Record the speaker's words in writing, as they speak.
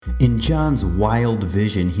In John's wild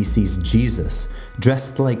vision, he sees Jesus,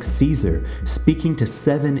 dressed like Caesar, speaking to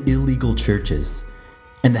 7 illegal churches.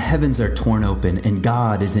 And the heavens are torn open, and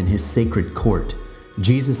God is in his sacred court.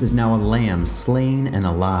 Jesus is now a lamb, slain and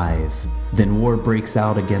alive. Then war breaks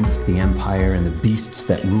out against the empire and the beasts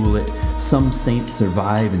that rule it. Some saints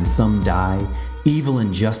survive and some die. Evil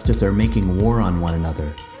and justice are making war on one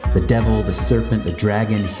another. The devil, the serpent, the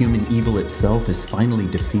dragon, human evil itself is finally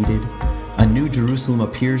defeated. A new Jerusalem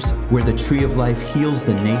appears where the tree of life heals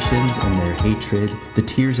the nations and their hatred. The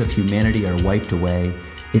tears of humanity are wiped away.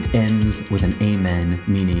 It ends with an amen,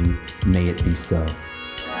 meaning, may it be so.